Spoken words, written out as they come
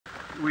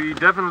we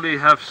definitely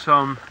have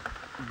some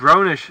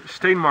brownish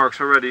stain marks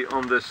already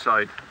on this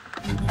side.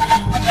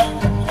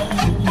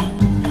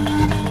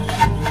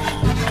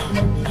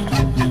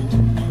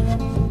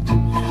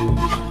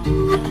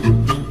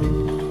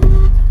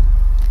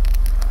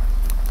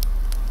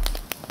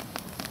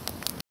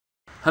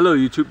 Hello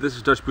YouTube, this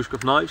is Dutch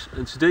Bushcraft Knives,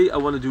 and today I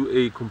want to do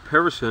a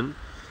comparison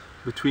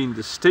between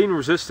the stain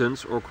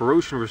resistance or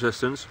corrosion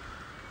resistance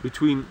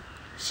between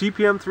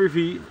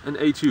CPM-3V and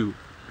A2,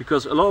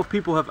 because a lot of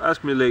people have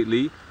asked me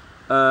lately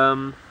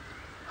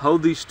how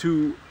these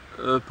two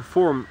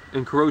perform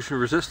in corrosion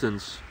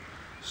resistance.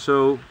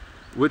 So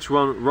which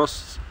one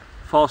rusts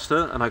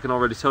faster, and I can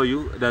already tell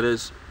you that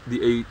is the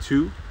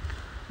A2,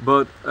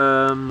 but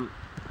I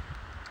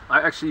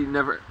actually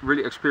never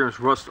really experienced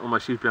rust on my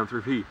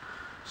CPM-3V.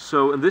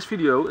 So in this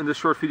video, in this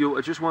short video,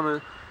 I just want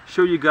to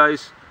show you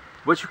guys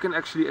what you can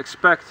actually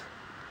expect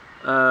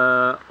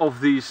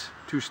of these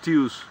two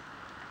steels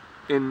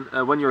in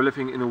when you're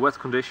living in a wet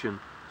condition.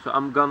 So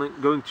I'm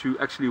going to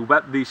actually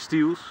wet these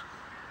steels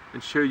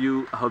and show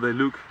you how they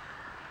look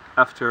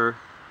after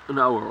an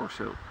hour or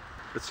so.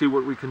 Let's see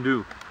what we can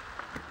do.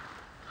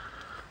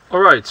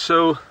 Alright,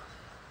 so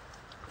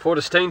for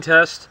the stain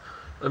test,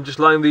 I'm just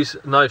laying these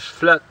knives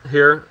flat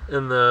here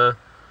in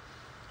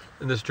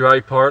this dry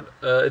part.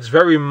 It's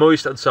very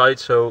moist outside,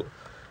 so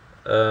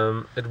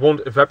it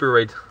won't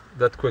evaporate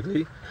that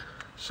quickly.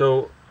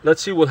 So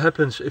let's see what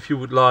happens if you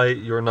would lay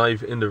your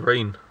knife in the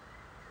rain,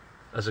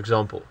 as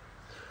example.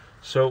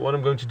 So what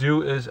I'm going to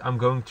do is I'm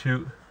going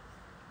to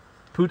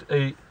put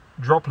a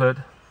droplet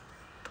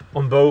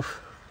on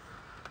both,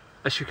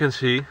 as you can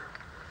see,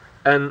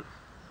 and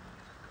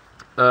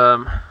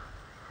I'm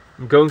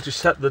going to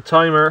set the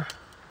timer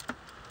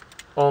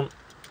on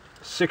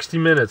 60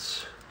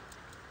 minutes.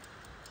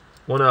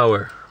 1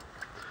 hour.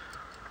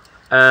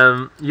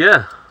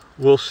 Yeah,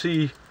 we'll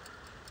see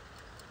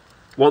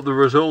what the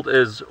result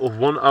is of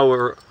 1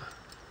 hour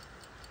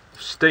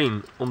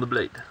stain on the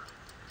blade.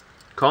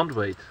 Can't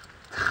wait.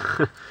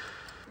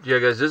 Yeah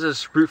guys, this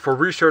is for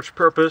research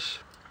purpose,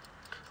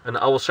 and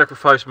I will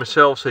sacrifice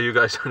myself so you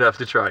guys don't have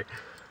to try.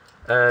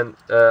 And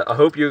I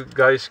hope you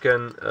guys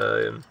can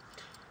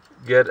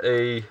get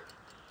a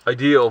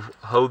idea of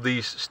how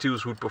these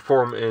steels would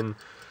perform in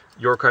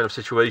your kind of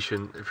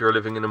situation, if you're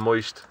living in a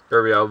moist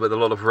area with a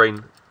lot of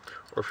rain,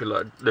 or if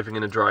you're living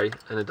in a dry,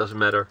 and it doesn't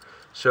matter.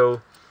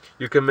 So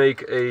you can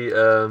make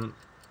an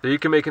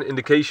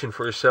indication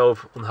for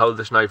yourself on how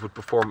this knife would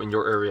perform in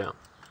your area.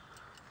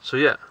 So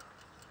yeah,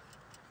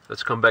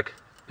 let's come back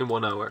in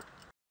 1 hour.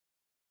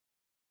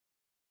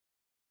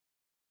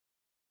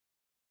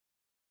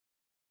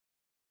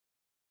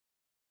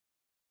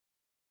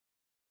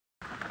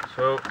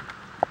 So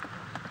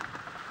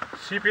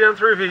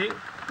CPM-3V.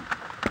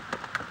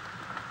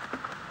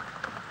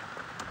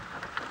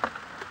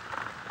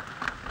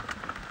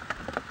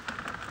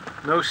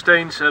 No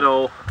stains at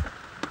all,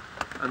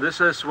 and this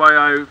is why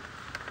I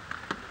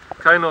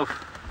kind of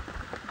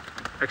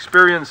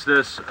experienced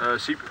this.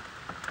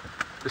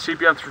 The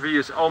CPM-3V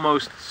is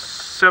almost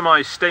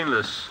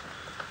semi-stainless.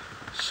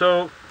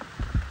 So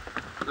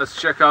let's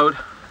check out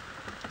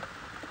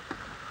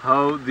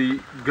how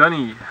the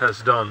gunny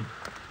has done.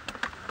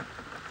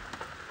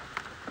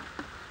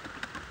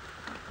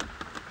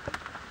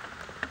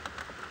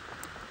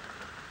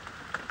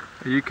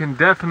 You can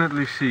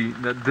definitely see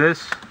that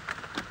this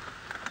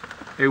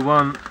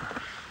A1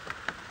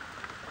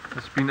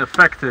 has been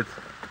affected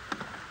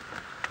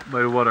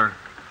by the water,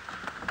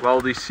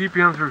 while the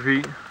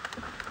CPM-3V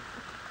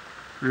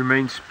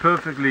remains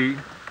perfectly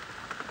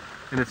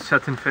in its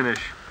satin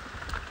finish.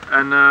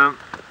 And I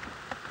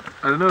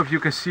don't know if you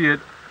can see it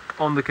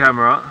on the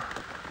camera,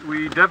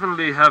 we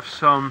definitely have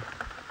some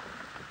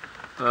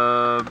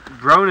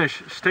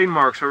brownish stain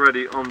marks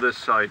already on this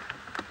side.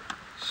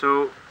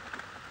 So,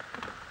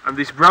 and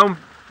these brown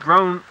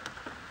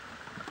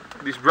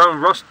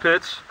rust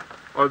pits,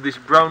 or these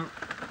brown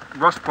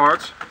rust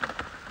parts,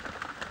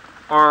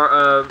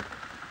 are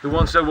the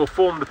ones that will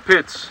form the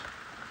pits.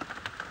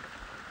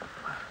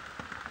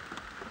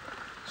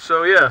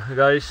 So yeah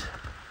guys,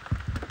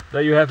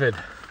 there you have it.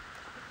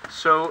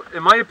 So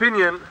in my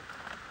opinion,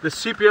 the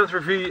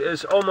CPM-3V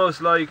is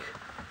almost like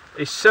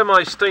a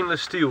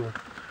semi-stainless steel,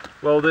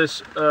 while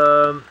this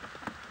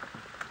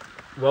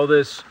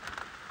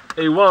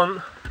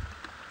A1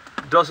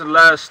 doesn't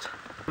last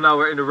an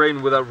hour in the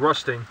rain without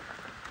rusting.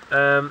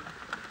 And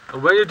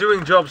when you're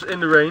doing jobs in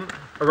the rain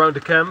around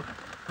the camp,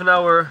 an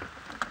hour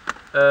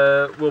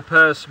will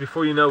pass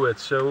before you know it.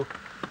 So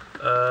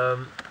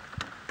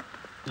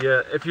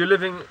yeah, if you're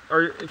living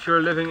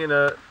in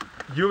a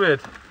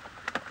humid,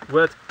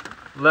 wet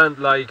land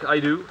like I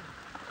do,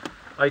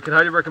 I can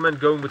highly recommend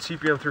going with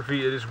CPM-3V.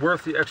 It is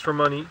worth the extra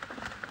money.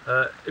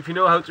 If you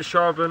know how to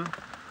sharpen,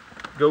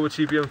 go with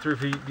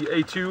CPM-3V. The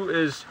A2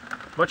 is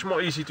much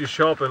more easy to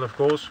sharpen, of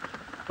course,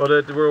 but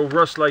it will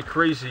rust like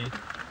crazy.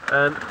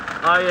 And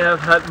I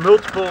have had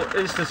multiple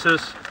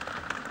instances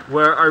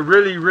where I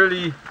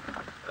really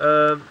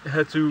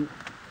had to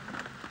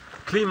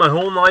clean my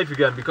whole knife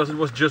again because it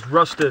was just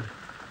rusted.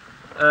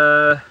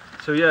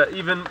 So yeah,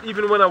 even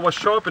when I was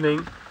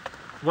sharpening,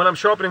 when I'm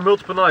sharpening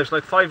multiple knives,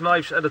 like 5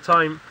 knives at a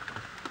time,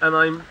 and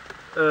I'm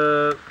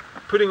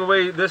putting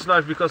away this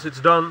knife because it's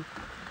done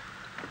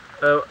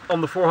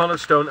on the 400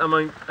 stone,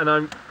 and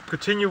I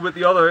continue with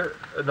the other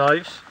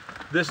knives,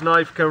 this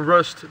knife can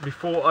rust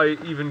before I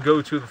even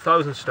go to the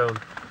 1000 stone.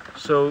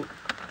 So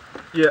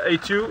yeah,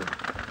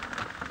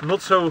 A2,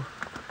 not so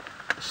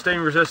stain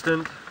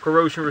resistant,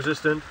 corrosion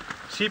resistant.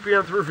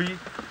 CPM-3V,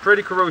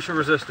 pretty corrosion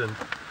resistant.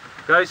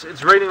 Guys,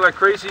 it's raining like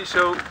crazy,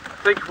 so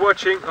thank you for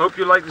watching. I hope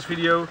you like this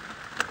video.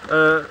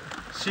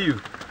 See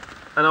you.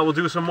 And I will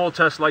do some more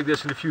tests like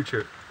this in the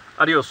future.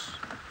 Adios.